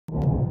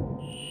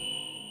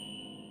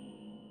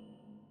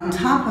On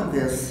top of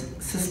this,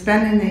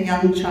 suspending a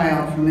young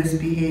child for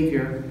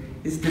misbehavior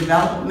is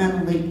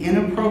developmentally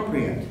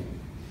inappropriate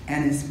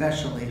and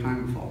especially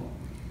harmful.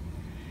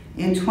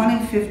 In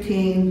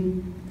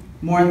 2015,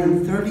 more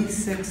than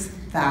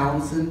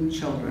 36,000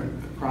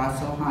 children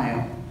across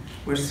Ohio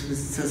were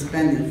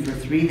suspended for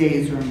 3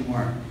 days or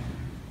more.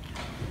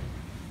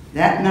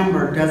 That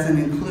number doesn't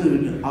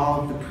include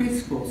all of the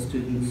preschool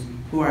students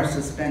who are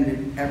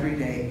suspended every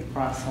day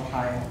across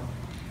Ohio.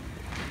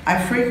 I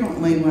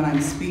frequently, when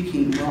I'm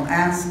speaking, will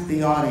ask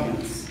the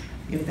audience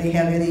if they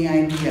have any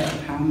idea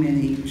of how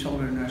many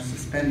children are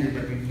suspended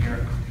every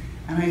year.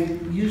 And I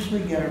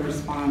usually get a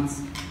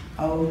response,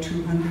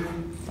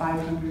 200,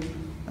 500,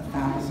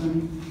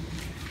 1,000.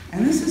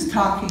 And this is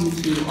talking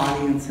to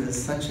audiences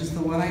such as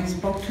the one I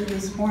spoke to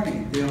this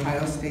morning, the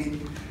Ohio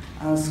State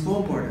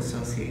School Board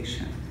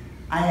Association.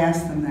 I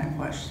asked them that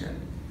question.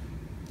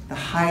 The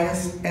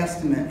highest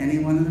estimate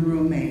anyone in the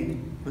room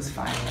made was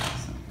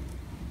 5,000.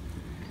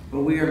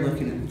 But we are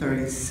looking at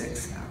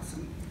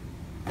 36,000.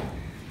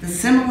 The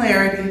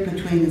similarity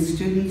between the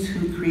students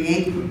who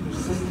create the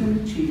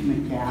persistent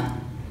achievement gap,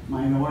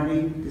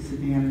 minority,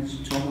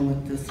 disadvantaged children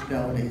with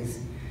disabilities,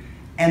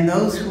 and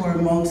those who are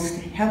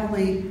most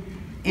heavily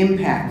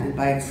impacted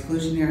by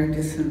exclusionary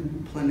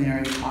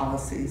disciplinary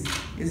policies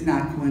is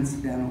not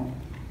coincidental.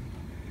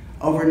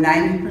 Over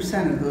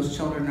 90% of those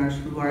children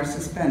who are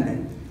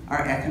suspended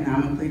are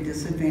economically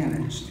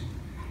disadvantaged.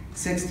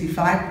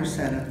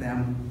 65% of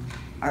them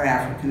are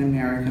African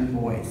American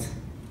boys.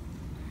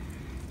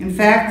 In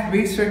fact,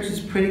 research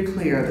is pretty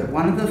clear that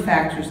one of the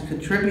factors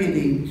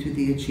contributing to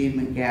the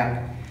achievement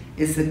gap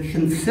is the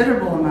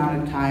considerable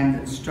amount of time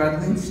that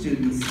struggling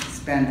students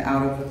spend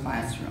out of the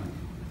classroom.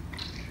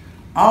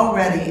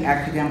 Already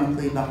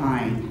academically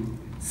behind,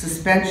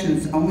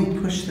 suspensions only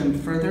push them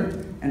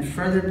further and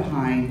further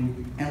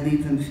behind and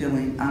leave them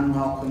feeling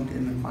unwelcomed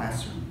in the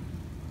classroom.